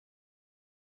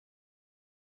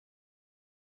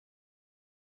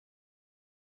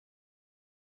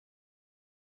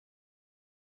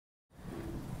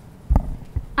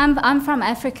I'm from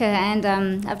Africa, and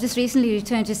I've just recently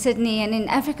returned to Sydney. And in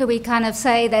Africa, we kind of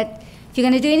say that if you're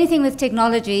going to do anything with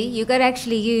technology, you've got to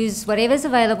actually use whatever's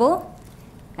available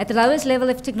at the lowest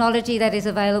level of technology that is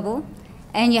available,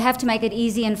 and you have to make it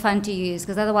easy and fun to use,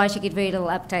 because otherwise you get very little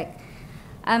uptake.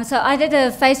 So I did a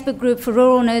Facebook group for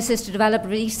rural nurses to develop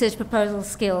research proposal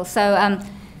skills. So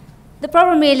the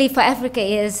problem really for Africa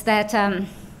is that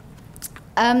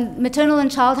maternal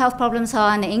and child health problems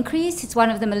are on the increase. It's one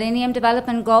of the Millennium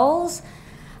Development Goals.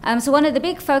 So one of the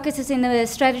big focuses in the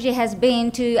strategy has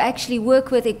been to actually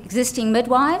work with existing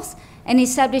midwives and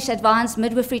establish advanced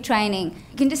midwifery training.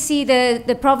 You can just see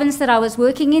the province that I was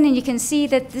working in, and you can see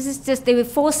that this is just, there were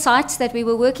 4 sites that we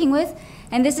were working with,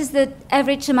 and this is the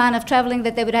average amount of traveling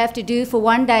that they would have to do for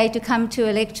one day to come to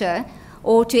a lecture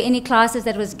or to any classes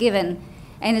that was given.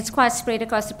 And it's quite spread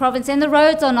across the province, and the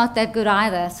roads are not that good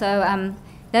either. So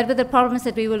that were the problems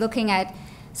that we were looking at.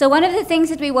 So one of the things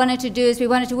that we wanted to do is we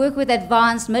wanted to work with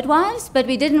advanced midwives, but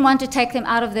we didn't want to take them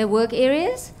out of their work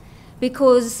areas,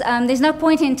 because there's no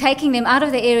point in taking them out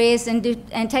of the areas and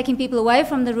taking people away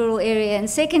from the rural area. And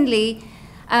secondly,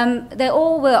 they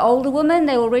all were older women,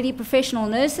 they were already professional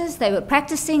nurses, they were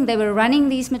practicing, they were running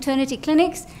these maternity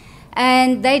clinics,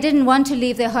 and they didn't want to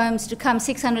leave their homes to come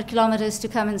 600 kilometers to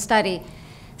come and study.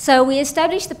 So we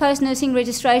established the post-nursing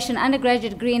registration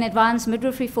undergraduate degree in advanced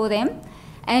midwifery for them,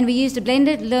 and we used a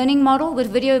blended learning model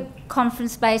with video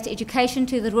conference-based education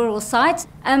to the rural sites.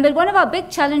 But one of our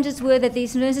big challenges were that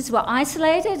these nurses were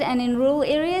isolated and in rural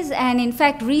areas, and in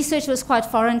fact research was quite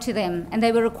foreign to them, and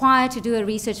they were required to do a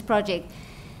research project.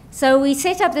 So we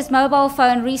set up this mobile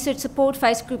phone research support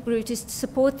Facebook group to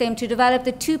support them to develop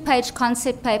the 2-page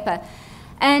concept paper.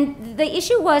 And the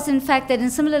issue was, in fact, that,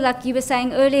 and similar like you were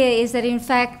saying earlier, is that in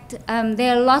fact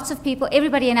there are lots of people,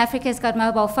 everybody in Africa has got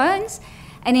mobile phones,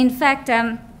 and in fact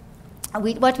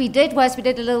what we did was we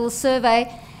did a little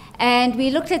survey, and we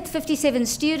looked at 57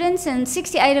 students, and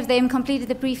 68 of them completed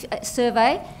the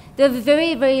pre-survey. They have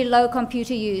very, very low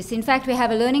computer use. In fact, we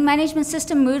have a learning management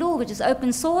system, Moodle, which is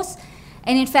open source,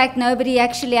 and in fact nobody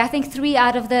actually, I think 3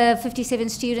 out of the 57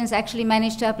 students actually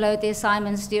managed to upload their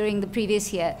assignments during the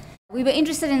previous year. We were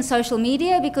interested in social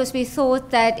media because we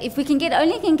thought that if we can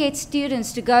only get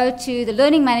students to go to the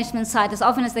learning management site as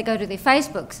often as they go to their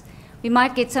Facebooks, we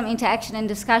might get some interaction and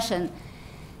discussion.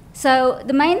 So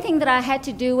the main thing that I had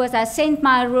to do was I sent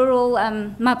my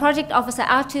my project officer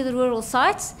out to the rural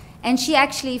sites, and she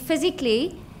actually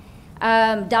physically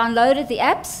downloaded the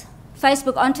apps,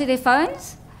 Facebook, onto their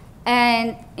phones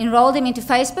and enrolled them into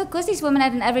Facebook, because these women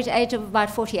had an average age of about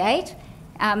 48.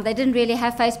 They didn't really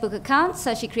have Facebook accounts,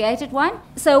 so she created one.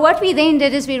 So what we then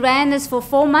did is we ran this for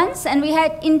 4 months, and we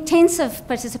had intensive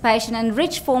participation and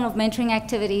rich form of mentoring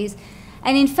activities.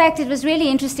 And in fact, it was really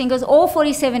interesting because all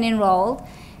 47 enrolled,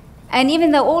 and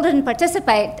even though all didn't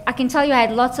participate, I can tell you I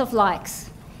had lots of likes.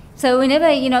 So whenever,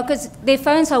 because their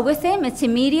phones are with them, it's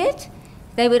immediate,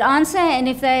 they would answer, and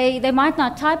if they might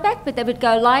not type back, but they would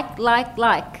go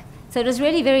like. So it was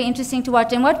really very interesting to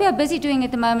watch. And what we are busy doing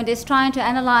at the moment is trying to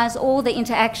analyze all the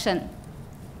interaction.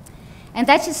 And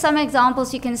that's just some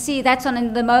examples you can see. That's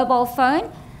on the mobile phone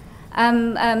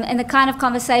and the kind of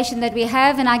conversation that we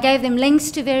have. And I gave them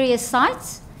links to various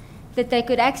sites that they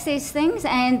could access things,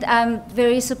 and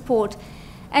various support.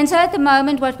 And so at the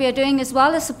moment what we are doing as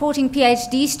well is supporting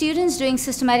PhD students doing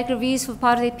systematic reviews for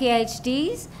part of their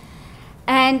PhDs.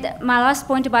 And my last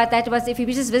point about that was if you're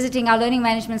just visiting our learning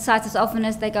management sites as often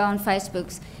as they go on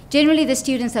Facebooks. Generally the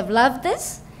students have loved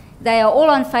this. They are all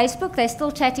on Facebook. They're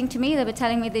still chatting to me. They were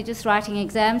telling me they're just writing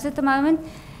exams at the moment.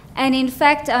 And in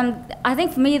fact, I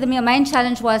think for me the main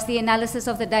challenge was the analysis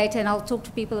of the data, and I'll talk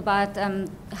to people about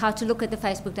how to look at the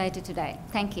Facebook data today.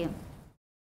 Thank you.